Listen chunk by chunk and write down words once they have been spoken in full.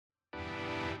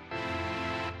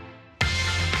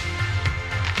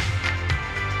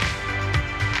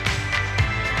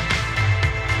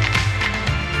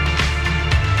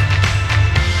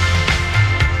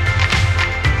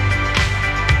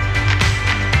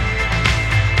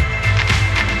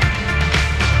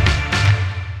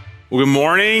Well, good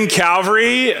morning,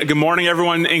 Calvary. Good morning,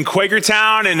 everyone in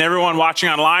Quakertown and everyone watching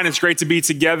online. It's great to be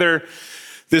together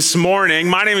this morning.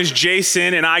 My name is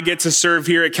Jason, and I get to serve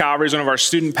here at Calvary as one of our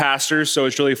student pastors, so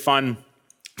it's really fun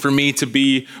for me to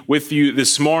be with you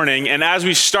this morning. And as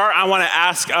we start, I want to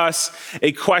ask us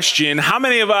a question. How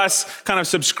many of us kind of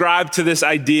subscribe to this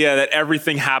idea that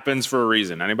everything happens for a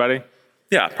reason? Anybody?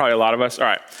 Yeah, probably a lot of us. All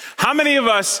right. How many of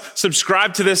us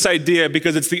subscribe to this idea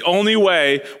because it's the only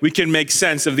way we can make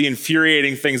sense of the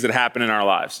infuriating things that happen in our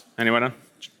lives? Anyone know?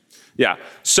 Yeah.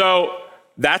 So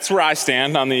that's where I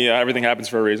stand on the everything happens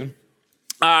for a reason.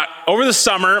 Over the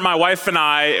summer, my wife and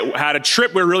I had a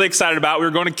trip we were really excited about. We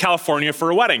were going to California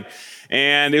for a wedding.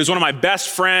 And it was one of my best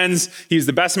friends. He's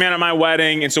the best man at my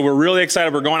wedding. And so we're really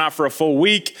excited. We're going out for a full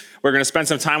week. We're going to spend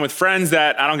some time with friends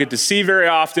that I don't get to see very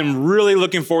often. Really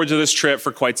looking forward to this trip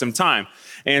for quite some time.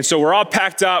 And so we're all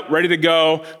packed up, ready to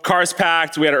go. Car's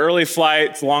packed. We had an early flight.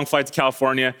 It's a long flight to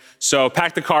California. So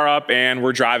packed the car up and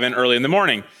we're driving early in the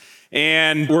morning.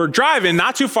 And we're driving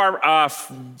not too far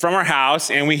from our house,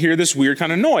 and we hear this weird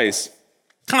kind of noise.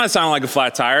 Kind of sounded like a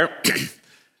flat tire.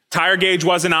 Tire gauge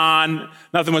wasn't on.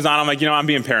 Nothing was on. I'm like, I'm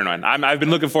being paranoid. I've been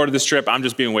looking forward to this trip. I'm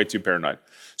just being way too paranoid.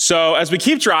 So as we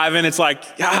keep driving, it's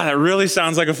like, that really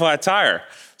sounds like a flat tire.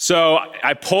 So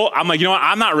I'm like,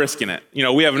 I'm not risking it.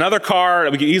 We have another car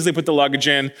that we could easily put the luggage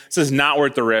in. This is not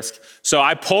worth the risk. So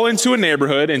I pull into a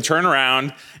neighborhood and turn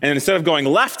around, and instead of going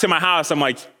left to my house, I'm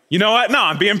like, you know what? No,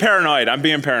 I'm being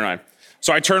paranoid.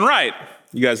 So I turn right.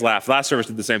 You guys laugh. Last service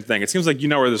did the same thing. It seems like you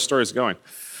know where the story is going.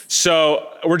 So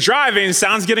we're driving,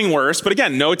 sound's getting worse, but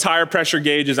again, no tire pressure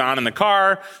gauge is on in the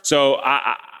car. So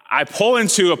I pull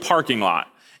into a parking lot.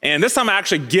 And this time I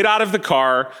actually get out of the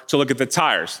car to look at the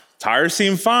tires. Tires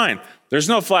seem fine. There's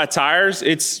no flat tires.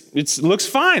 It looks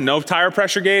fine. No tire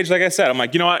pressure gauge. Like I said, I'm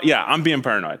like, you know what? Yeah, I'm being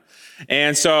paranoid.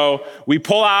 And so we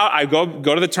pull out, I go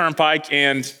to the turnpike,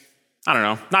 and I don't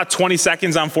know, not 20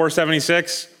 seconds on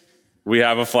 476, we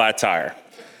have a flat tire.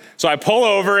 So I pull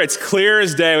over, it's clear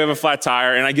as day, we have a flat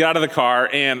tire, and I get out of the car,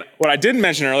 and what I didn't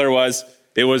mention earlier was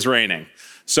it was raining.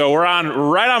 So we're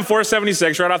right on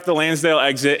 476, right off the Lansdale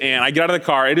exit, and I get out of the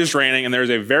car, it is raining, and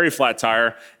there's a very flat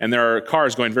tire, and there are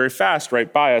cars going very fast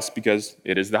right by us because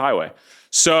it is the highway.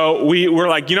 So we were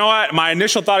like, you know what? My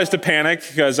initial thought is to panic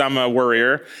because I'm a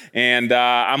worrier. And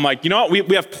I'm like, you know what?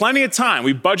 We have plenty of time.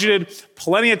 We budgeted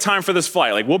plenty of time for this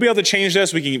flight. Like, we'll be able to change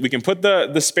this. We can put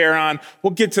the spare on.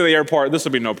 We'll get to the airport. This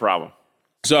will be no problem.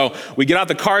 So we get out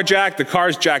the car jack. The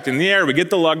car's jacked in the air. We get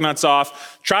the lug nuts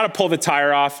off, try to pull the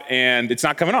tire off, and it's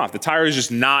not coming off. The tire is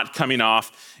just not coming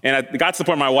off. And it got to the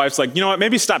point where my wife's like, you know what?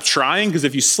 Maybe stop trying, because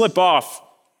if you slip off,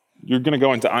 you're going to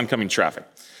go into oncoming traffic.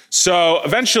 So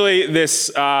eventually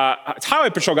this highway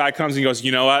patrol guy comes and he goes,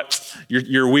 you know what?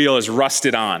 Your wheel is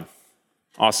rusted on.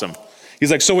 Awesome.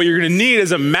 He's like, so what you're going to need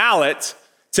is a mallet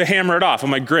to hammer it off.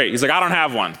 I'm like, great. He's like, I don't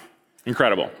have one.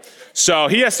 Incredible. So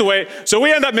he has to wait. So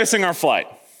we end up missing our flight.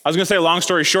 I was going to say long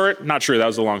story short. Not true. That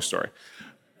was a long story.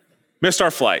 Missed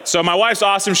our flight. So my wife's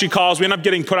awesome. She calls. We end up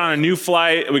getting put on a new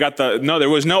flight. There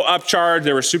was no upcharge.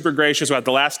 They were super gracious about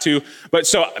the last two. But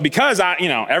so because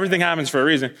everything happens for a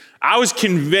reason, I was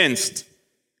convinced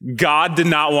God did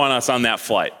not want us on that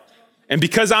flight. And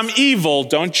because I'm evil,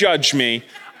 don't judge me,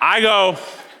 I go,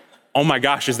 oh my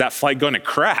gosh, is that flight going to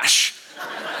crash?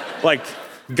 Like,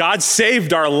 God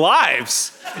saved our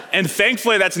lives. And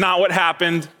thankfully, that's not what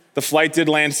happened. The flight did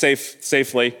land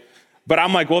safely. But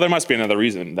I'm like, well, there must be another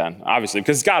reason then, obviously,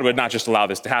 because God would not just allow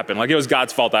this to happen. Like, it was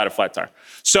God's fault I had a flat tire.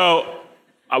 So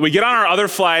we get on our other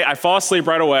flight. I fall asleep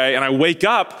right away, and I wake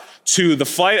up to the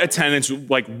flight attendants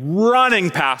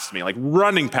running past me.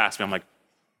 I'm like,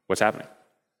 what's happening?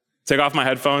 Take off my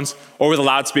headphones over the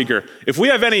loudspeaker. If we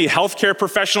have any healthcare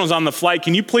professionals on the flight,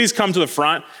 can you please come to the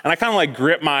front? And I kind of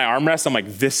grip my armrest. I'm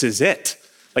like, this is it.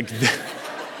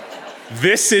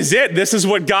 This is it. This is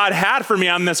what God had for me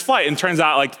on this flight. And turns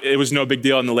out it was no big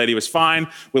deal and the lady was fine.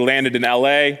 We landed in LA.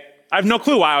 I have no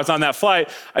clue why I was on that flight.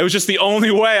 It was just the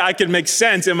only way I could make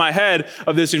sense in my head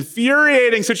of this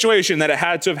infuriating situation that it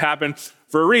had to have happened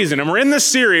for a reason. And we're in this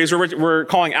series where we're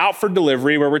calling Out for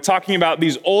Delivery, where we're talking about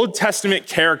these Old Testament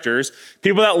characters,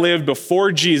 people that lived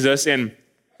before Jesus, and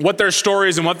what their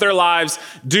stories and what their lives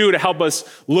do to help us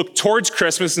look towards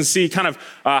Christmas and see kind of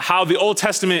how the Old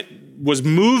Testament was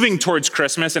moving towards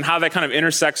Christmas and how that kind of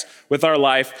intersects with our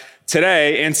life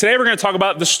today. And today we're going to talk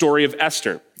about the story of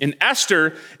Esther. And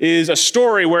Esther is a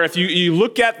story where if you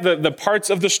look at the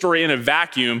parts of the story in a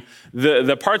vacuum,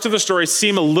 the parts of the story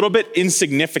seem a little bit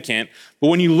insignificant. But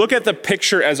when you look at the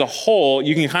picture as a whole,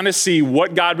 you can kind of see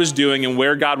what God was doing and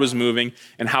where God was moving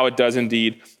and how it does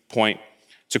indeed point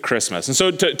to Christmas. And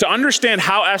so to understand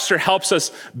how Esther helps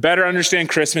us better understand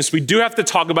Christmas, we do have to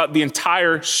talk about the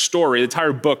entire story, the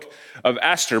entire book of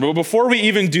Esther. But before we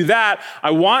even do that,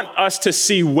 I want us to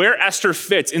see where Esther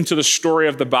fits into the story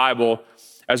of the Bible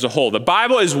as a whole. The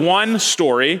Bible is one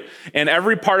story, and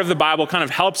every part of the Bible kind of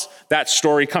helps that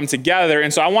story come together.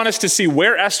 And so I want us to see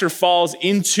where Esther falls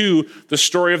into the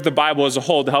story of the Bible as a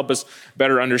whole to help us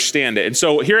better understand it. And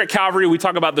so here at Calvary, we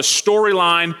talk about the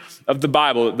storyline of the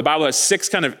Bible. The Bible has 6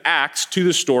 kind of acts to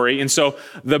the story. And so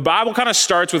the Bible kind of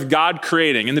starts with God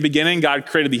creating. In the beginning, God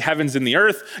created the heavens and the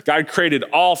earth. God created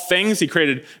all things. He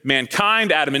created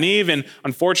mankind, Adam and Eve. And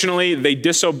unfortunately, they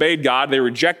disobeyed God. They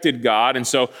rejected God. And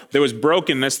so there was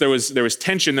brokenness. There was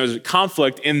tension. There was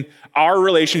conflict in our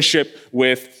relationship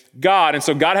with God. And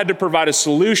so God had to provide a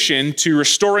solution to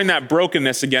restoring that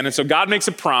brokenness again. And so God makes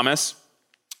a promise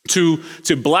to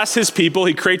bless his people.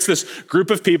 He creates this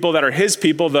group of people that are his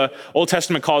people. The Old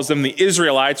Testament calls them the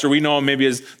Israelites, or we know them maybe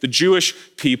as the Jewish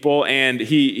people. And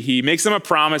he makes them a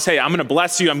promise, hey, I'm going to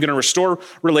bless you. I'm going to restore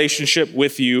relationship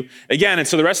with you again. And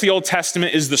so the rest of the Old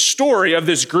Testament is the story of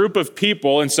this group of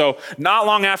people. And so not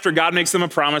long after God makes them a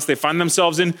promise, they find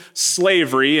themselves in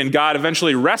slavery, and God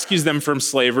eventually rescues them from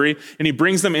slavery, and he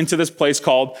brings them into this place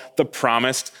called the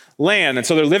Promised Land. And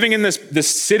so they're living in this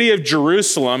city of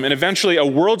Jerusalem, and eventually a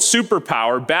world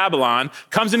superpower, Babylon,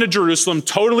 comes into Jerusalem,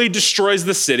 totally destroys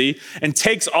the city, and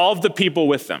takes all of the people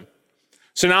with them.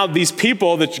 So now these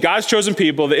people, God's chosen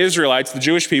people, the Israelites, the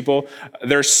Jewish people,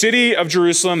 their city of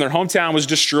Jerusalem, their hometown was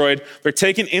destroyed. They're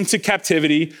taken into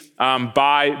captivity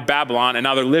by Babylon, and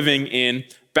now they're living in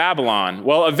Babylon.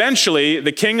 Well, eventually,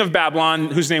 the king of Babylon,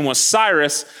 whose name was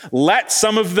Cyrus, let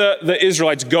some of the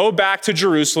Israelites go back to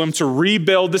Jerusalem to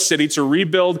rebuild the city, to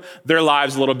rebuild their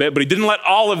lives a little bit, but he didn't let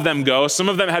all of them go. Some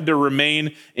of them had to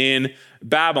remain in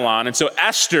Babylon. And so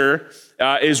Esther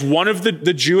is one of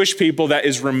the Jewish people that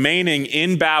is remaining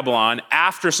in Babylon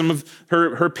after some of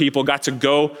her people got to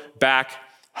go back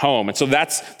home. And so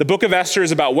that's the book of Esther,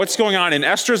 is about what's going on in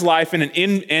Esther's life and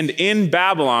in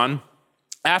Babylon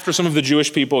after some of the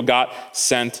Jewish people got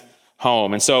sent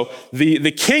home. And so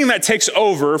the king that takes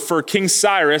over for King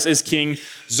Cyrus is King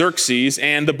Xerxes.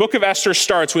 And the book of Esther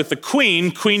starts with the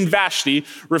Queen Vashti,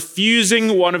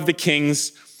 refusing one of the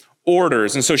king's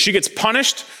orders. And so she gets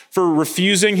punished for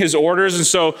refusing his orders. And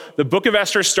so the book of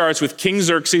Esther starts with King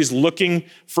Xerxes looking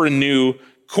for a new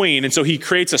queen. And so he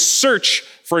creates a search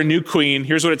for a new queen.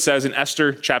 Here's what it says in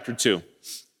Esther chapter 2.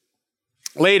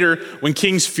 Later, when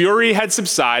King's fury had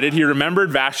subsided, he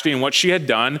remembered Vashti and what she had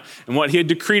done and what he had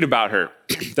decreed about her.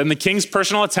 Then the king's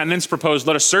personal attendants proposed,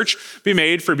 let a search be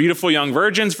made for beautiful young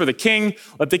virgins for the king.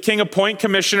 Let the king appoint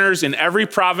commissioners in every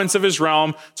province of his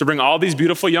realm to bring all these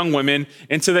beautiful young women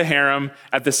into the harem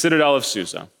at the citadel of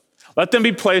Susa. Let them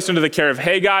be placed under the care of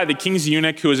Haggai, the king's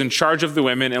eunuch, who is in charge of the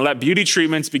women, and let beauty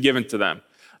treatments be given to them.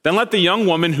 Then let the young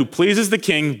woman who pleases the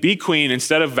king be queen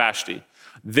instead of Vashti.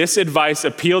 This advice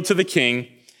appealed to the king,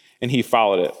 and he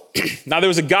followed it. Now, there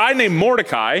was a guy named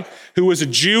Mordecai who was a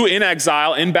Jew in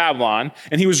exile in Babylon,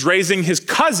 and he was raising his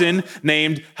cousin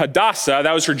named Hadassah.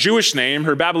 That was her Jewish name.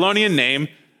 Her Babylonian name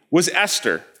was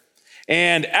Esther.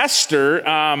 And Esther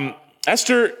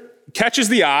catches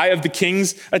the eye of the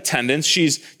king's attendants.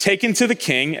 She's taken to the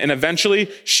king, and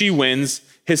eventually she wins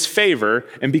his favor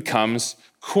and becomes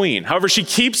queen. However, she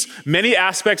keeps many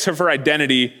aspects of her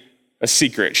identity a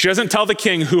secret. She doesn't tell the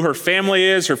king who her family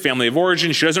is, her family of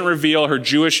origin. She doesn't reveal her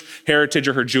Jewish heritage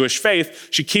or her Jewish faith.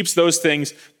 She keeps those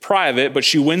things private, but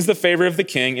she wins the favor of the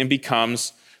king and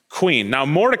becomes queen. Now,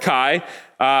 Mordecai,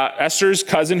 Esther's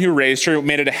cousin who raised her,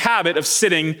 made it a habit of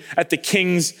sitting at the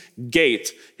king's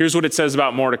gate. Here's what it says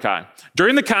about Mordecai.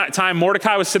 During the time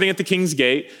Mordecai was sitting at the king's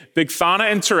gate,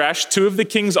 Bigthana and Teresh, 2 of the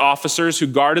king's officers who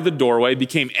guarded the doorway,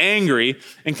 became angry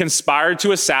and conspired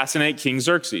to assassinate King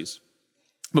Xerxes.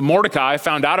 But Mordecai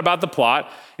found out about the plot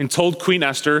and told Queen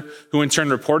Esther, who in turn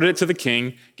reported it to the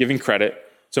king, giving credit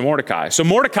to Mordecai. So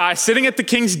Mordecai, sitting at the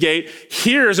king's gate,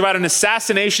 hears about an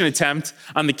assassination attempt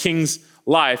on the king's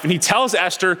life. And he tells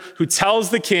Esther, who tells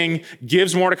the king,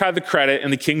 gives Mordecai the credit,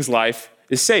 and the king's life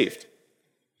is saved.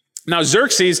 Now,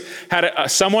 Xerxes had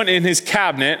someone in his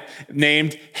cabinet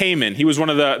named Haman. He was one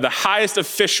of the highest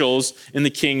officials in the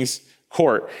king's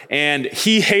court. And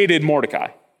he hated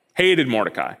Mordecai.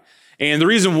 And the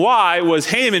reason why was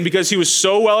Haman, because he was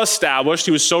so well established,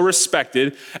 he was so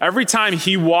respected. Every time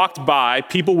he walked by,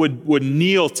 people would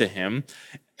kneel to him,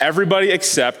 everybody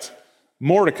except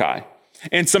Mordecai.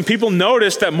 And some people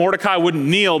noticed that Mordecai wouldn't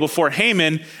kneel before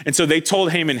Haman, and so they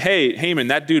told Haman, hey, Haman,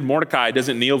 that dude Mordecai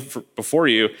doesn't kneel before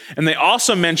you. And they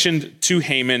also mentioned to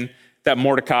Haman that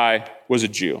Mordecai was a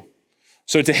Jew.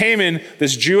 So to Haman,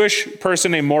 this Jewish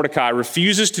person named Mordecai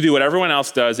refuses to do what everyone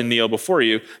else does and kneel before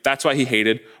you. That's why he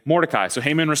hated Mordecai. So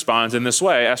Haman responds in this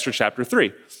way, Esther chapter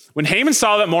 3. When Haman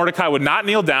saw that Mordecai would not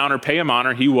kneel down or pay him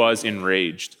honor, he was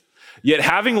enraged. Yet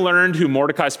having learned who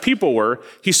Mordecai's people were,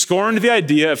 he scorned the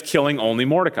idea of killing only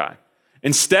Mordecai.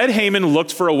 Instead, Haman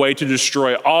looked for a way to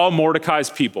destroy all Mordecai's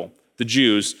people, the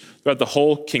Jews, throughout the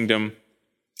whole kingdom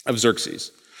of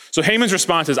Xerxes. So Haman's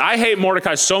response is, I hate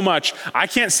Mordecai so much, I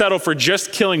can't settle for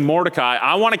just killing Mordecai.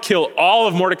 I want to kill all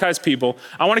of Mordecai's people.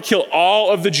 I want to kill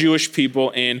all of the Jewish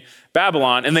people in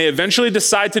Babylon. And they eventually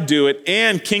decide to do it,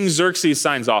 and King Xerxes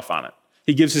signs off on it.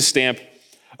 He gives his stamp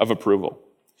of approval.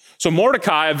 So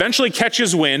Mordecai eventually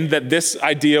catches wind that this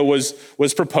idea was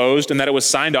proposed and that it was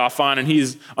signed off on, and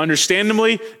he's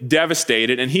understandably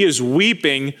devastated, and he is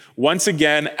weeping once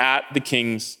again at the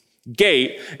king's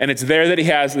gate, and it's there that he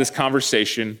has this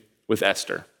conversation with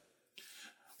Esther.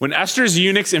 When Esther's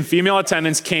eunuchs and female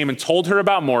attendants came and told her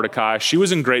about Mordecai, she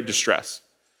was in great distress.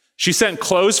 She sent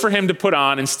clothes for him to put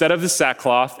on instead of the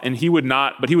sackcloth, but he would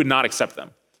not accept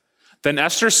them. Then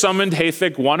Esther summoned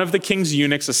Hathach, one of the king's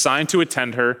eunuchs assigned to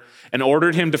attend her, and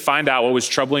ordered him to find out what was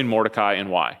troubling Mordecai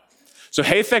and why. So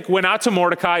Hathach went out to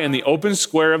Mordecai in the open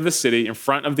square of the city in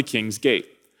front of the king's gate.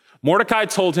 Mordecai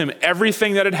told him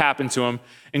everything that had happened to him,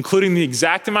 including the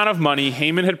exact amount of money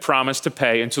Haman had promised to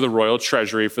pay into the royal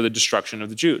treasury for the destruction of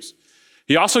the Jews.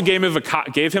 He also gave him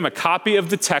a copy of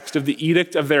the text of the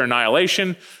edict of their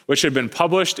annihilation, which had been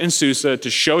published in Susa, to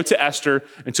show to Esther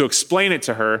and to explain it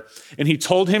to her. And he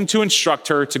told him to instruct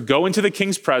her to go into the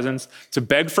king's presence, to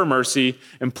beg for mercy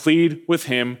and plead with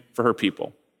him for her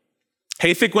people.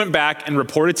 Hathach went back and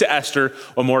reported to Esther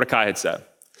what Mordecai had said.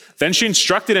 Then she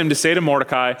instructed him to say to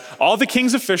Mordecai, all the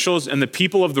king's officials and the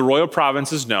people of the royal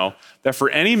provinces know that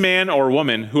for any man or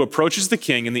woman who approaches the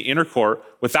king in the inner court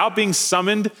without being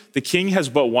summoned, the king has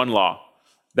but one law,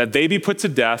 that they be put to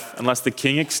death unless the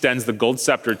king extends the gold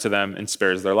scepter to them and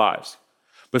spares their lives.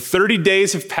 But 30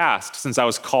 days have passed since I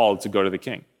was called to go to the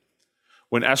king.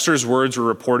 When Esther's words were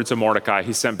reported to Mordecai,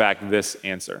 he sent back this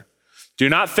answer. Do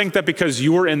not think that because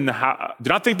you were in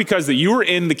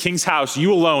the king's house,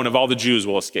 you alone of all the Jews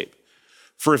will escape.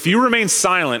 For if you remain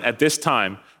silent at this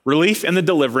time, relief and the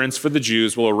deliverance for the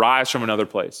Jews will arise from another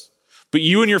place. But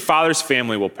you and your father's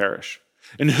family will perish.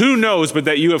 And who knows but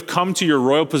that you have come to your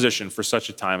royal position for such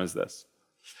a time as this?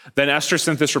 Then Esther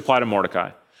sent this reply to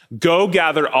Mordecai. Go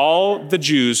gather all the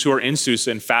Jews who are in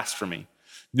Susa and fast for me.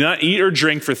 Do not eat or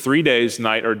drink for 3 days,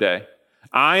 night or day.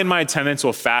 I and my attendants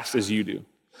will fast as you do.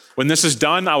 When this is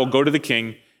done, I will go to the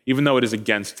king, even though it is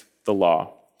against the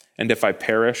law. And if I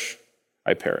perish,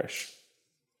 I perish.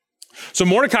 So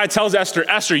Mordecai tells Esther,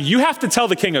 Esther, you have to tell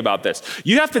the king about this.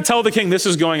 You have to tell the king this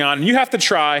is going on, and you have to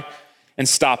try and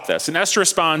stop this. And Esther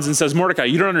responds and says, Mordecai,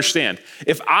 you don't understand.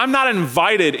 If I'm not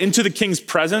invited into the king's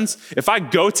presence, if I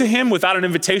go to him without an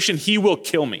invitation, he will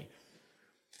kill me.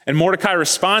 And Mordecai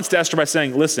responds to Esther by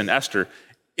saying, listen, Esther,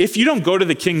 if you don't go to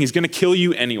the king, he's going to kill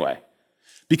you anyway,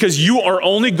 because you are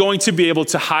only going to be able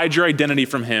to hide your identity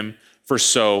from him for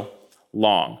so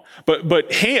long. But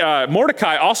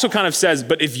Mordecai also kind of says,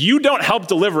 but if you don't help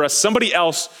deliver us, somebody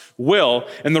else will.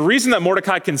 And the reason that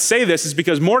Mordecai can say this is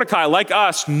because Mordecai, like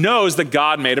us, knows that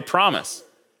God made a promise.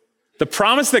 The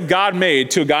promise that God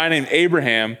made to a guy named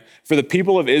Abraham for the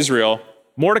people of Israel,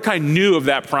 Mordecai knew of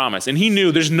that promise. And he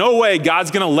knew there's no way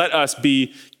God's going to let us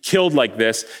be killed like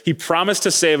this. He promised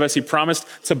to save us. He promised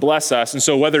to bless us. And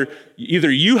so whether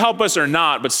either you help us or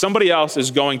not, but somebody else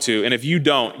is going to, and if you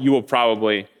don't, you will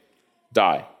probably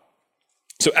die.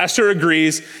 So Esther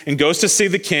agrees and goes to see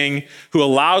the king, who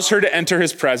allows her to enter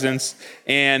his presence,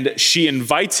 and she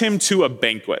invites him to a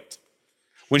banquet.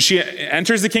 When she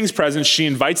enters the king's presence, she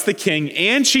invites the king,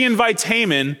 and she invites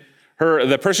Haman,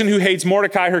 the person who hates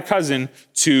Mordecai, her cousin,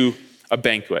 to a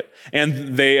banquet.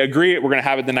 And they agree, we're going to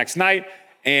have it the next night.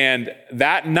 And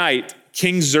that night,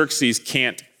 King Xerxes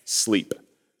can't sleep.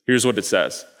 Here's what it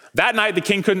says. That night, the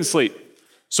king couldn't sleep.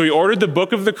 So he ordered the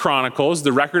book of the Chronicles,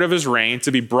 the record of his reign,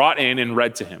 to be brought in and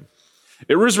read to him.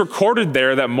 It was recorded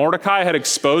there that Mordecai had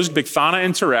exposed Bigthana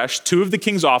and Teresh, two of the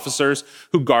king's officers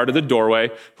who guarded the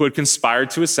doorway, who had conspired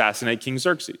to assassinate King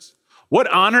Xerxes. What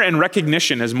honor and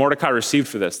recognition has Mordecai received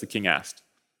for this? The king asked.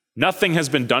 Nothing has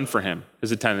been done for him,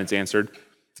 his attendants answered.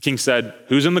 The king said,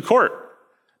 who's in the court?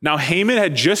 Now Haman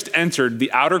had just entered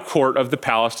the outer court of the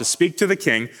palace to speak to the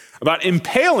king about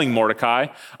impaling Mordecai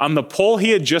on the pole he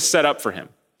had just set up for him.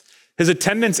 His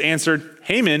attendants answered,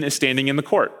 Haman is standing in the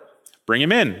court. Bring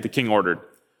him in, the king ordered.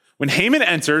 When Haman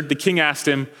entered, the king asked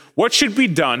him, what should be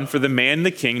done for the man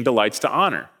the king delights to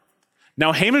honor?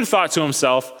 Now Haman thought to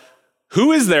himself,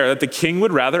 who is there that the king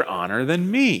would rather honor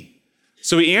than me?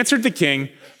 So he answered the king,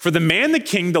 "For the man the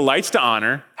king delights to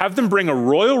honor, have them bring a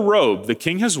royal robe the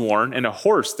king has worn and a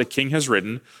horse the king has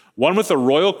ridden, one with a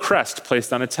royal crest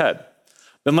placed on its head.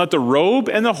 Then let the robe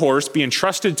and the horse be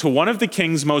entrusted to one of the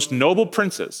king's most noble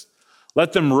princes.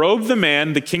 Let them robe the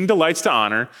man the king delights to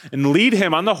honor and lead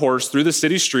him on the horse through the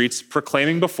city streets,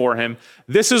 proclaiming before him,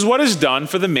 'This is what is done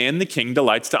for the man the king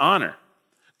delights to honor.'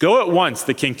 Go at once,"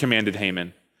 the king commanded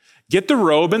Haman. "Get the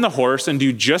robe and the horse and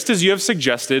do just as you have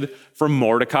suggested for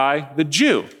Mordecai the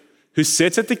Jew, who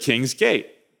sits at the king's gate.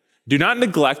 Do not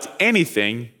neglect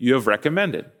anything you have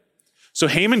recommended." So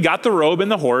Haman got the robe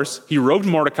and the horse. He robed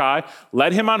Mordecai,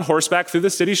 led him on horseback through the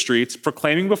city streets,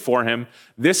 proclaiming before him,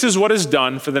 "This is what is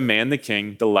done for the man the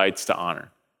king delights to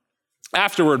honor."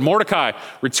 Afterward, Mordecai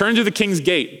returned to the king's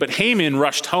gate, but Haman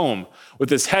rushed home with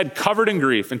his head covered in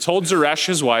grief and told Zeresh,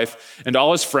 his wife, and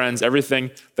all his friends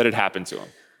everything that had happened to him.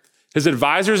 His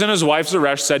advisors and his wife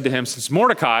Zeresh said to him, "Since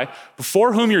Mordecai,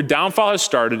 before whom your downfall has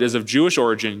started, is of Jewish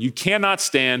origin, you cannot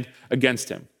stand against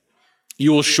him.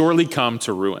 You will surely come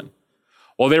to ruin."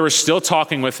 While they were still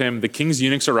talking with him, the king's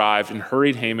eunuchs arrived and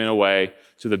hurried Haman away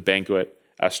to the banquet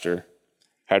Esther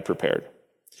had prepared.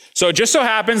 So it just so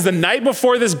happens the night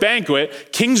before this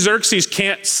banquet, King Xerxes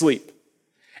can't sleep.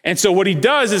 And so what he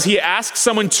does is he asks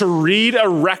someone to read a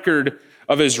record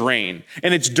of his reign.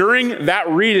 And it's during that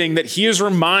reading that he is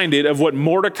reminded of what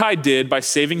Mordecai did by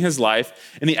saving his life.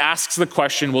 And he asks the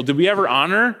question, well, did we ever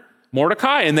honor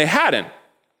Mordecai? And they hadn't.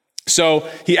 So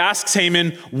he asks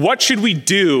Haman, what should we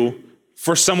do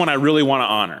for someone I really want to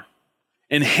honor?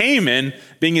 And Haman,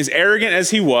 being as arrogant as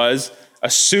he was,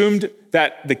 assumed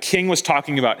that the king was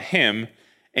talking about him.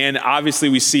 And obviously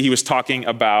we see he was talking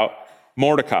about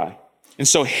Mordecai. And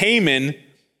so Haman,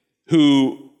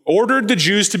 who ordered the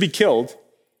Jews to be killed,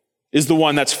 is the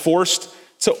one that's forced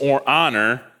to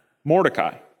honor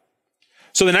Mordecai.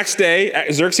 So the next day,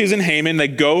 Xerxes and Haman, they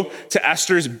go to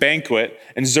Esther's banquet,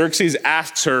 and Xerxes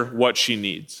asks her what she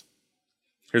needs.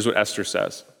 Here's what Esther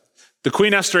says. The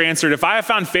Queen Esther answered, "If I have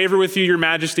found favor with you, your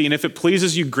majesty, and if it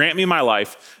pleases you, grant me my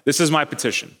life. This is my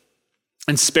petition.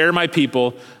 And spare my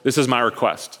people. This is my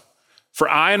request. For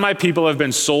I and my people have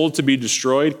been sold to be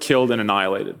destroyed, killed, and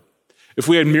annihilated. If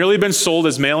we had merely been sold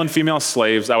as male and female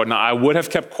slaves, I would have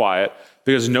kept quiet,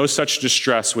 because no such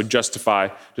distress would justify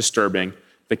disturbing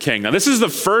the king." Now, this is the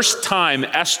first time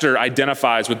Esther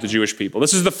identifies with the Jewish people.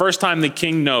 This is the first time the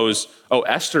king knows, oh,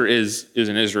 Esther is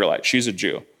an Israelite. She's a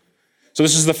Jew. So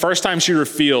this is the first time she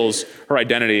reveals her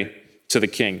identity to the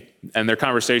king, and their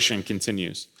conversation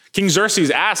continues. King Xerxes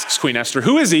asks Queen Esther,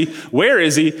 who is he? Where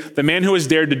is he? The man who has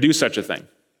dared to do such a thing.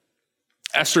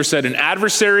 Esther said, an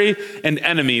adversary and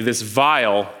enemy, this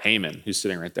vile Haman, who's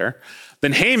sitting right there.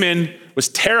 Then Haman was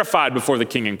terrified before the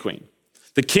king and queen.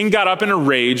 The king got up in a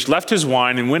rage, left his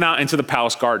wine, and went out into the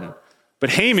palace garden. But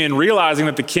Haman, realizing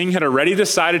that the king had already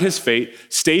decided his fate,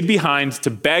 stayed behind to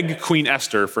beg Queen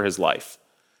Esther for his life.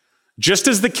 Just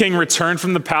as the king returned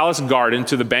from the palace garden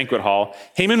to the banquet hall,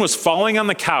 Haman was falling on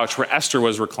the couch where Esther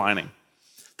was reclining.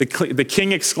 The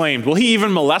king exclaimed, will he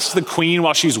even molest the queen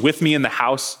while she's with me in the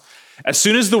house? As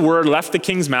soon as the word left the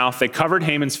king's mouth, they covered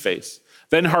Haman's face.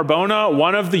 Then Harbona,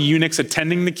 one of the eunuchs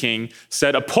attending the king,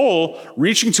 said, a pole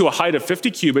reaching to a height of 50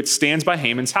 cubits stands by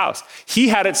Haman's house. He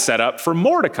had it set up for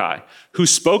Mordecai, who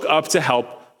spoke up to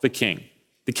help the king.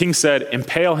 The king said,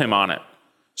 impale him on it.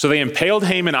 So they impaled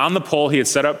Haman on the pole he had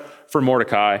set up for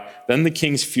Mordecai. Then the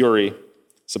king's fury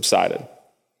subsided.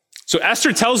 So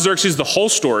Esther tells Xerxes the whole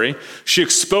story. She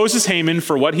exposes Haman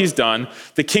for what he's done.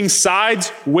 The king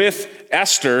sides with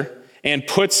Esther and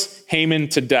puts Haman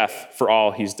to death for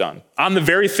all he's done, on the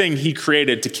very thing he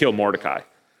created to kill Mordecai.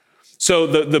 So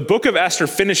the book of Esther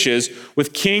finishes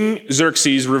with King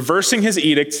Xerxes reversing his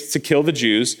edict to kill the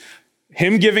Jews,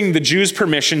 him giving the Jews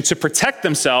permission to protect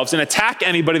themselves and attack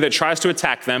anybody that tries to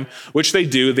attack them, which they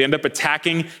do. They end up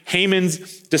attacking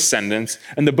Haman's descendants.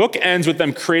 And the book ends with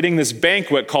them creating this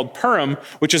banquet called Purim,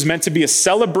 which is meant to be a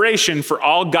celebration for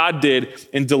all God did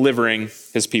in delivering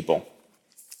his people.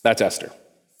 That's Esther.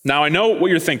 Now, I know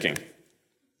what you're thinking.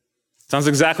 Sounds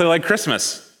exactly like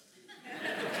Christmas.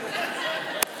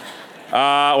 When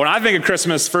I think of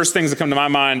Christmas, first things that come to my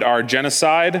mind are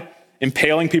genocide,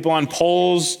 impaling people on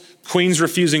poles, queens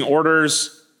refusing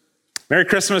orders. Merry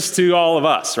Christmas to all of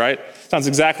us, right? Sounds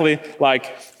exactly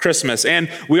like Christmas.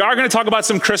 And we are going to talk about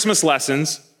some Christmas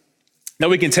lessons that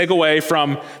we can take away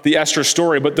from the Esther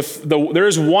story. But there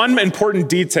is one important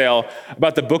detail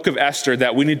about the book of Esther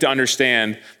that we need to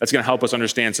understand that's going to help us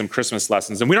understand some Christmas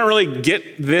lessons. And we don't really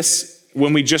get this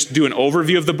when we just do an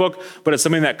overview of the book, but it's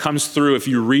something that comes through if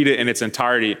you read it in its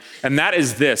entirety. And that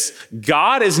is this: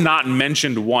 God is not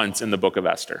mentioned once in the book of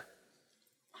Esther.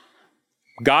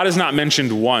 God is not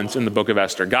mentioned once in the book of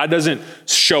Esther. God doesn't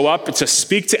show up to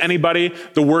speak to anybody.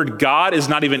 The word God is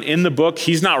not even in the book.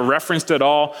 He's not referenced at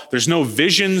all. There's no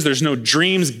visions. There's no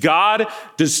dreams. God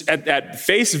does, at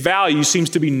face value, seems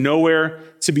to be nowhere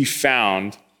to be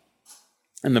found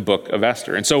in the book of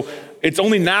Esther. And so it's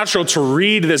only natural to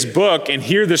read this book and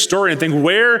hear this story and think,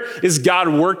 where is God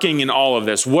working in all of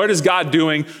this? What is God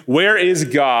doing? Where is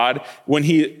God when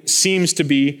he seems to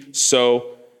be so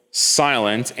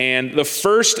silent? And the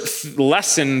first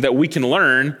lesson that we can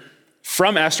learn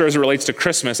from Esther as it relates to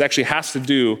Christmas actually has to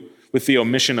do with the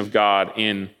omission of God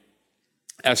in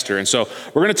Esther. And so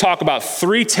we're going to talk about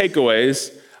 3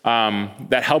 takeaways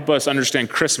that help us understand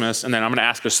Christmas, and then I'm going to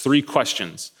ask us 3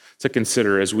 questions to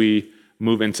consider as we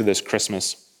move into this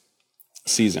Christmas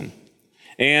season.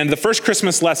 And the first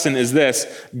Christmas lesson is this: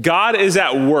 God is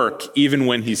at work even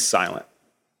when he's silent.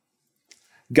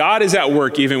 God is at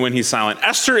work even when he's silent.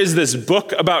 Esther is this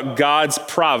book about God's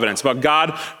providence, about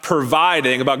God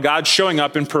providing, about God showing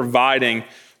up and providing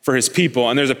for his people.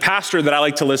 And there's a pastor that I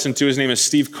like to listen to. His name is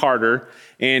Steve Carter.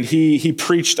 And he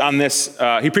preached on this.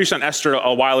 He preached on Esther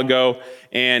a while ago.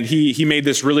 And he made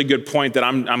this really good point that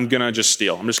I'm going to just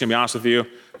steal. I'm just going to be honest with you.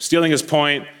 Stealing his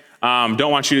point.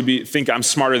 Don't want you to think I'm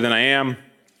smarter than I am.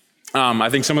 I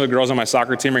think some of the girls on my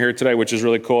soccer team are here today, which is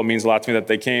really cool. It means a lot to me that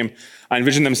they came. I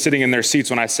envision them sitting in their seats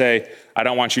when I say, I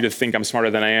don't want you to think I'm smarter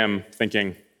than I am,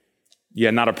 thinking,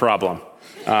 yeah, not a problem.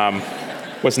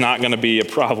 What's not going to be a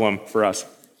problem for us?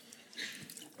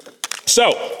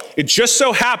 So it just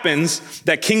so happens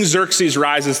that King Xerxes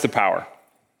rises to power.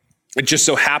 It just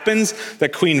so happens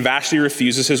that Queen Vashti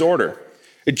refuses his order.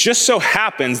 It just so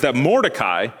happens that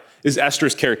Mordecai is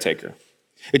Esther's caretaker.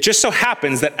 It just so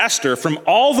happens that Esther, from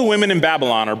all the women in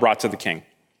Babylon, are brought to the king.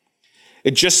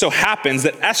 It just so happens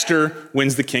that Esther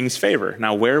wins the king's favor.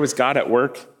 Now, where was God at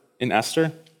work in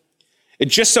Esther? It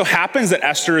just so happens that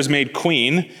Esther is made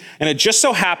queen, and it just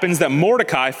so happens that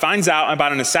Mordecai finds out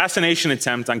about an assassination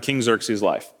attempt on King Xerxes'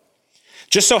 life.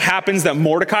 Just so happens that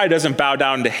Mordecai doesn't bow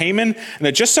down to Haman, and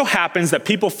it just so happens that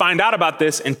people find out about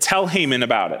this and tell Haman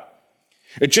about it.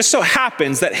 It just so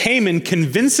happens that Haman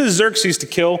convinces Xerxes to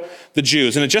kill the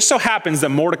Jews, and it just so happens that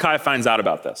Mordecai finds out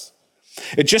about this.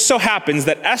 It just so happens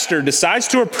that Esther decides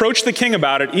to approach the king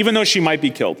about it, even though she might be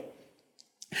killed.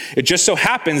 It just so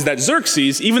happens that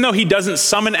Xerxes, even though he doesn't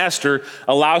summon Esther,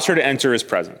 allows her to enter his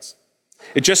presence.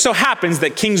 It just so happens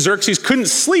that King Xerxes couldn't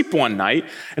sleep one night,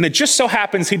 and it just so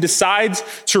happens he decides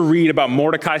to read about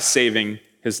Mordecai saving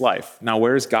his life. Now,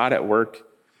 where is God at work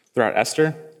throughout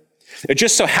Esther? It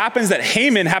just so happens that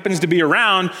Haman happens to be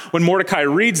around when Mordecai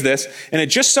reads this, and it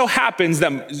just so happens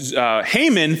that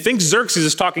Haman thinks Xerxes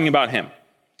is talking about him.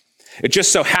 It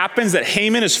just so happens that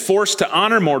Haman is forced to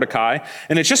honor Mordecai,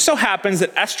 and it just so happens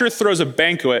that Esther throws a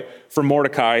banquet for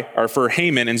Mordecai, or for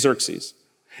Haman and Xerxes.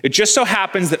 It just so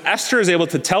happens that Esther is able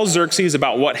to tell Xerxes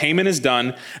about what Haman has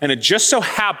done, and it just so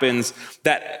happens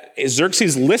that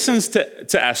Xerxes listens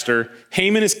to Esther,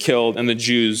 Haman is killed, and the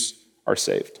Jews are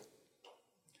saved.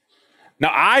 Now,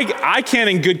 I can't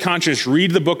in good conscience read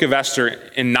the book of Esther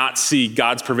and not see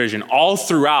God's provision all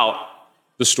throughout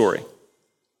the story.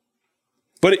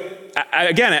 But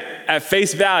again, at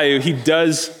face value, he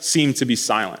does seem to be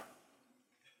silent.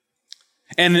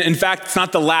 And in fact, it's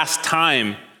not the last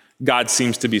time God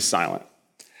seems to be silent.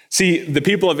 See, the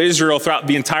people of Israel throughout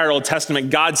the entire Old Testament,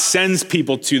 God sends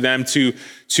people to them to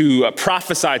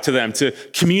prophesy to them, to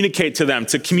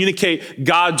communicate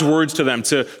God's words to them,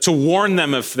 to warn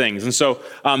them of things. And so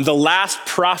the last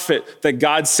prophet that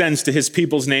God sends to his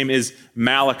people's name is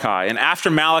Malachi. And after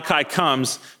Malachi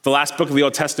comes, the last book of the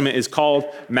Old Testament is called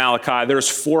Malachi. There's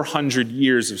 400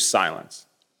 years of silence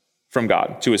from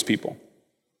God to his people.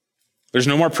 There's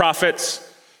no more prophets,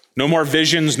 no more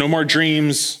visions, no more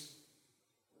dreams,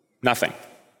 nothing.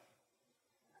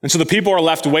 And so the people are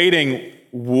left waiting,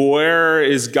 where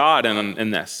is God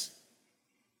in this?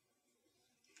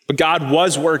 But God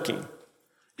was working.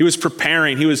 He was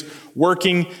preparing. He was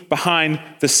working behind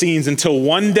the scenes until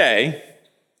one day,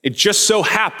 it just so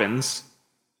happens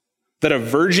that a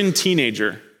virgin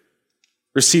teenager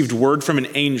received word from an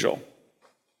angel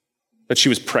that she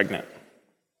was pregnant.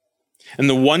 And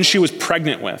the one she was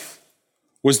pregnant with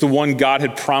was the one God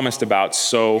had promised about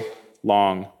so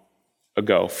long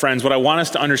ago. Friends, what I want us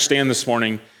to understand this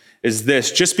morning is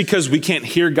this: just because we can't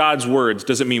hear God's words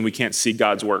doesn't mean we can't see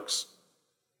God's works.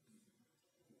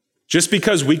 Just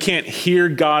because we can't hear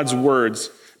God's words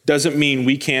doesn't mean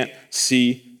we can't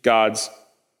see God's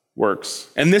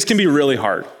works. And this can be really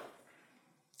hard.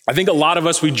 I think a lot of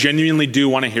us, we genuinely do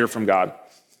want to hear from God.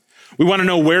 We want to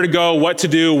know where to go, what to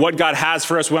do, what God has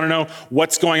for us. We want to know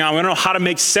what's going on. We want to know how to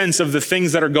make sense of the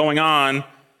things that are going on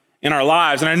in our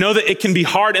lives. And I know that it can be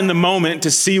hard in the moment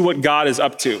to see what God is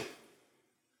up to.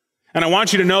 And I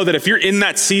want you to know that if you're in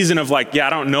that season of I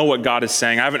don't know what God is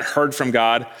saying, I haven't heard from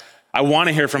God, I want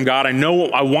to hear from God,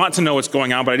 I want to know what's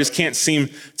going on, but I just can't seem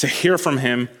to hear from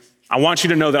him, I want you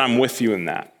to know that I'm with you in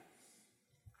that.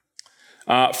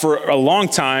 For a long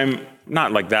time,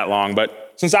 not that long,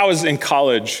 but since I was in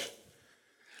college,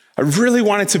 I really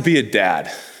wanted to be a dad.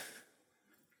 I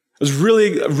was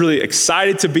really, really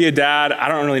excited to be a dad. I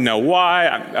don't really know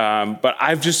why, but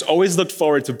I've just always looked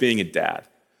forward to being a dad,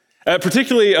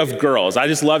 particularly of girls. I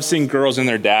just love seeing girls and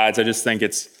their dads. I just think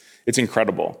it's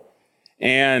incredible.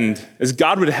 And as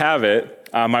God would have it,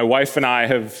 my wife and I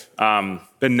have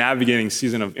been navigating a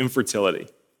season of infertility.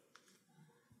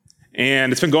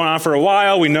 And it's been going on for a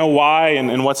while. We know why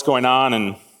and what's going on.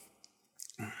 And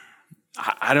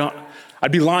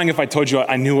I'd be lying if I told you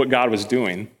I knew what God was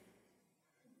doing.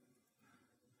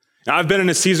 Now, I've been in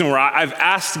a season where I've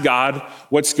asked God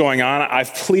what's going on.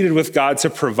 I've pleaded with God to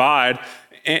provide,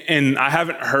 and I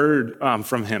haven't heard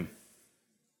from him.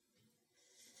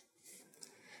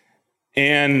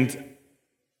 And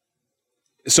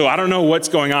so I don't know what's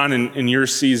going on in your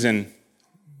season.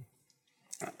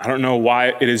 I don't know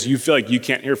why it is you feel like you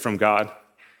can't hear from God.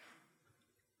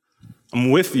 I'm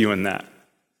with you in that.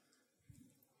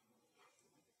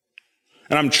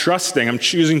 And I'm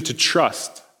choosing to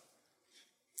trust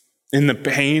in the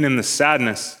pain and the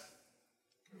sadness.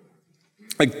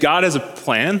 God has a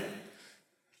plan.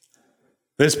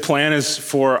 This plan is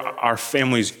for our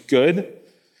family's good,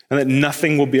 and that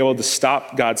nothing will be able to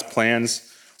stop God's plans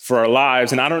for our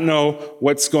lives. And I don't know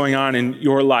what's going on in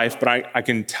your life, but I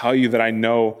can tell you that I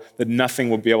know that nothing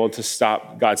will be able to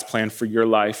stop God's plan for your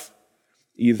life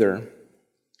either.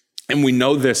 And we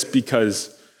know this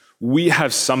because we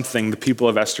have something the people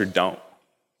of Esther don't.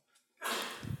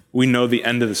 We know the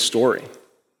end of the story.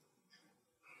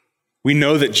 We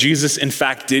know that Jesus, in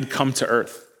fact, did come to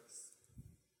earth.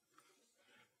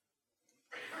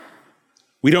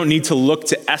 We don't need to look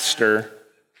to Esther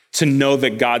to know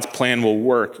that God's plan will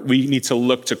work. We need to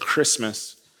look to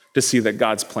Christmas to see that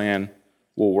God's plan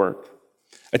will work.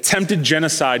 Attempted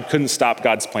genocide couldn't stop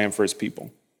God's plan for his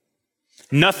people.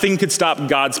 Nothing could stop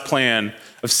God's plan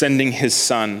of sending his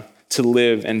son to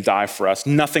live and die for us.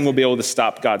 Nothing will be able to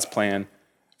stop God's plan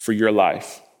for your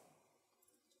life.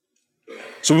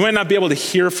 So we might not be able to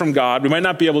hear from God. We might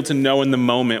not be able to know in the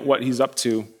moment what he's up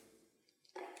to.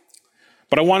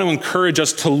 But I want to encourage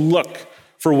us to look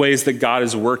for ways that God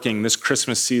is working this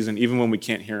Christmas season, even when we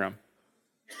can't hear him.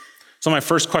 So my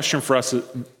first question for us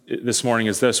this morning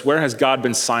is this: where has God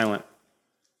been silent?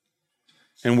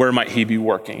 And where might he be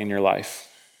working in your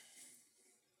life?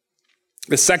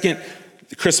 The second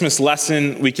Christmas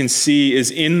lesson we can see is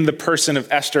in the person of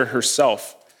Esther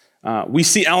herself. We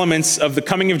see elements of the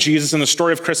coming of Jesus and the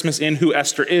story of Christmas in who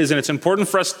Esther is. And it's important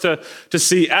for us to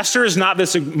see Esther is not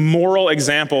this moral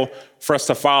example for us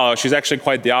to follow. She's actually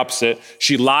quite the opposite.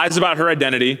 She lies about her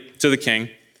identity to the king.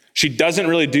 She doesn't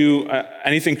really do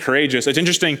anything courageous. It's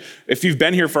interesting, if you've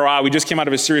been here for a while, we just came out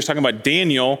of a series talking about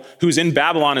Daniel, who's in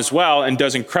Babylon as well and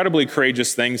does incredibly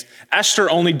courageous things. Esther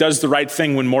only does the right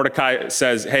thing when Mordecai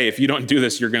says, hey, if you don't do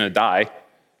this, you're going to die.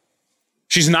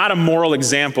 She's not a moral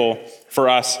example for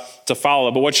us to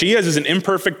follow, but what she is an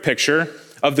imperfect picture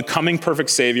of the coming perfect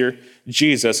Savior,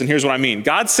 Jesus. And here's what I mean.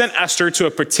 God sent Esther to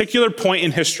a particular point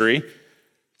in history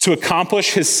to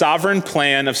accomplish his sovereign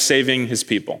plan of saving his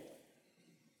people.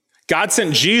 God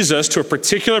sent Jesus to a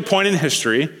particular point in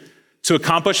history to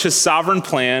accomplish his sovereign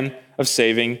plan of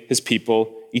saving his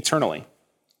people eternally.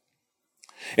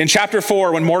 In chapter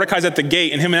 4, when Mordecai's at the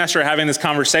gate and him and Esther are having this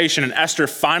conversation, and Esther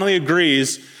finally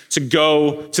agrees to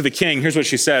go to the king, here's what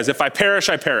she says: if I perish,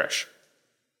 I perish.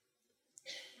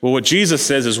 Well, what Jesus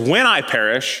says is, when I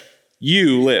perish,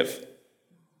 you live.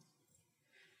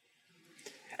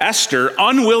 Esther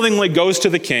unwillingly goes to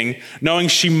the king, knowing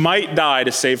she might die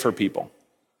to save her people.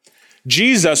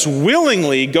 Jesus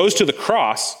willingly goes to the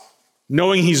cross,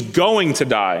 knowing he's going to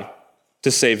die to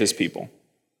save his people.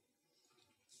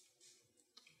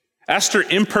 Esther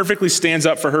imperfectly stands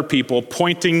up for her people,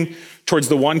 pointing towards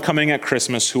the one coming at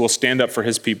Christmas who will stand up for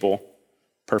his people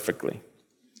perfectly.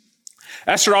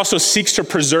 Esther also seeks to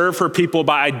preserve her people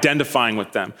by identifying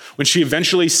with them, when she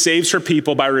eventually saves her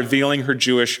people by revealing her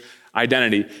Jewish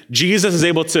identity. Jesus is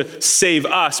able to save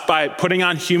us by putting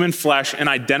on human flesh and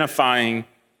identifying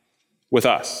with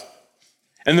us.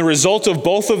 And the result of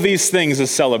both of these things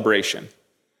is celebration.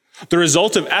 The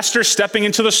result of Esther stepping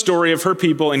into the story of her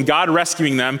people and God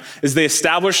rescuing them is they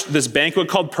established this banquet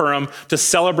called Purim to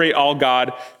celebrate all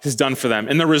God has done for them.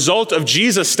 And the result of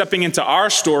Jesus stepping into our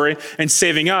story and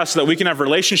saving us so that we can have a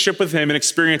relationship with him and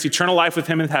experience eternal life with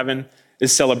him in heaven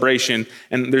is celebration.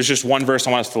 And there's just one verse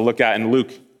I want us to look at in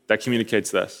Luke that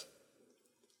communicates this.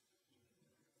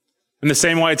 In the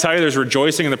same way I tell you, there's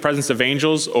rejoicing in the presence of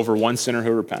angels over one sinner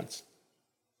who repents.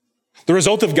 The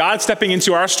result of God stepping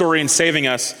into our story and saving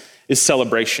us is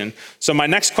celebration. So my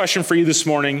next question for you this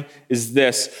morning is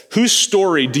this: whose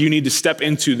story do you need to step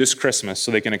into this Christmas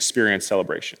so they can experience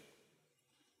celebration?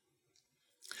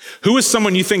 Who is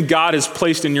someone you think God has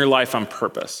placed in your life on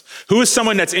purpose? Who is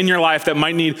someone that's in your life that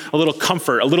might need a little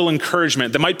comfort, a little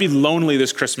encouragement, that might be lonely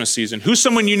this Christmas season? Who's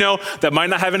someone you know that might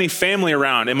not have any family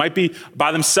around? It might be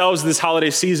by themselves this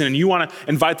holiday season, and you want to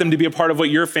invite them to be a part of what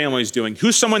your family is doing.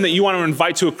 Who's someone that you want to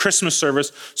invite to a Christmas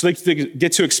service so they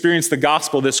get to experience the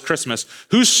gospel this Christmas?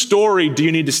 Whose story do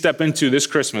you need to step into this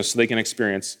Christmas so they can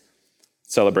experience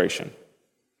celebration?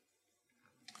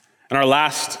 And our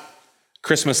last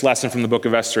Christmas lesson from the book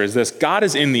of Esther is this: God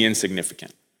is in the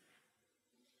insignificant.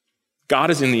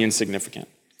 God is in the insignificant.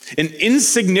 An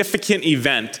insignificant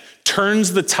event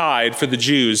turns the tide for the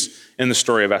Jews in the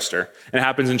story of Esther. And it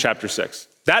happens in chapter 6.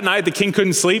 That night, the king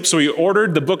couldn't sleep, so he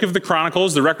ordered the book of the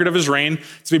Chronicles, the record of his reign,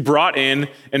 to be brought in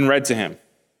and read to him.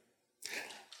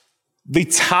 The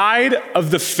tide of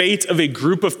the fate of a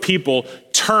group of people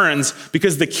turns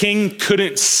because the king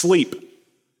couldn't sleep.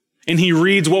 And he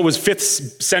reads what was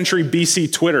 5th century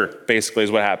BC Twitter, basically,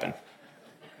 is what happened.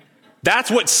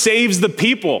 That's what saves the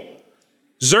people.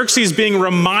 Xerxes being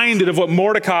reminded of what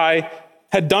Mordecai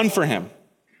had done for him.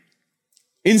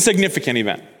 Insignificant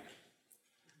event.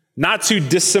 Not too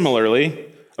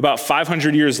dissimilarly, about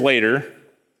 500 years later,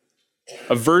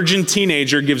 a virgin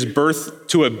teenager gives birth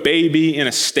to a baby in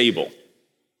a stable.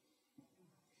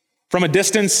 From a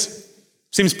distance,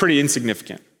 seems pretty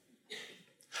insignificant.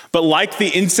 But like the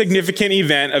insignificant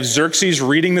event of Xerxes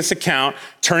reading this account,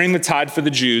 turning the tide for the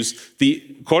Jews, the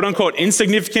quote-unquote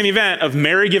insignificant event of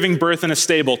Mary giving birth in a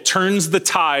stable turns the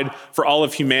tide for all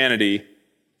of humanity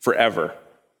forever.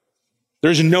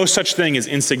 There's no such thing as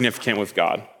insignificant with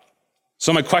God.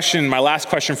 So my last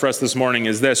question for us this morning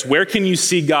is this: where can you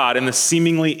see God in the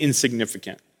seemingly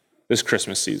insignificant this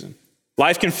Christmas season?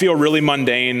 Life can feel really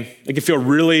mundane. It can feel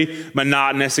really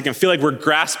monotonous. It can feel like we're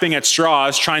grasping at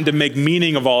straws, trying to make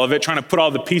meaning of all of it, trying to put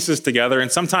all the pieces together. And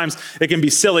sometimes it can be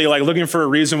silly, like looking for a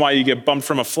reason why you get bumped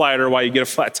from a flight or why you get a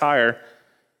flat tire.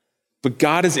 But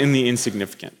God is in the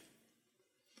insignificant.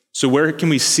 So where can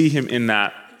we see him in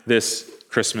that this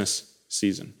Christmas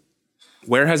season?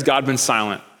 Where has God been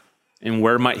silent, and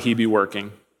where might he be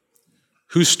working?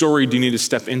 Whose story do you need to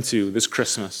step into this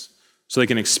Christmas so they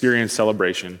can experience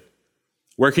celebration?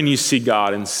 Where can you see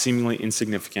God in seemingly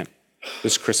insignificant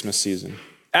this Christmas season?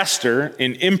 Esther,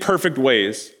 in imperfect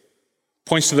ways,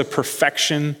 points to the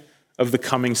perfection of the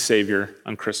coming Savior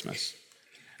on Christmas.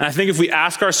 And I think if we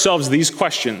ask ourselves these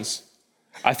questions,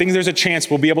 I think there's a chance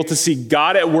we'll be able to see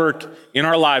God at work in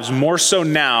our lives more so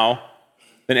now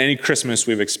than any Christmas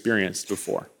we've experienced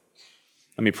before.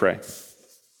 Let me pray.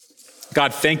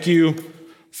 God, thank you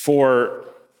for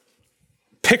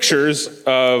pictures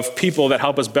of people that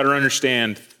help us better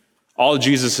understand all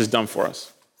Jesus has done for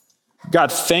us.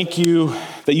 God, thank you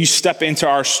that you step into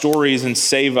our stories and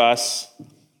save us.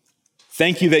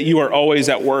 Thank you that you are always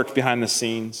at work behind the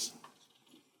scenes.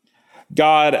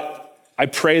 God, I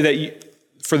pray that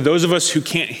for those of us who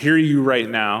can't hear you right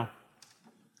now,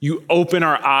 you open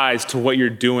our eyes to what you're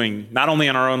doing, not only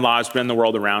in our own lives, but in the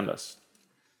world around us.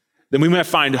 Then we might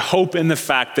find hope in the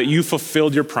fact that you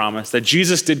fulfilled your promise, that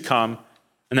Jesus did come,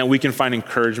 and that we can find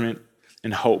encouragement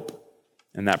and hope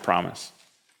in that promise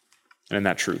and in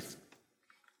that truth.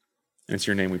 And it's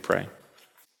your name we pray.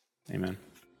 Amen.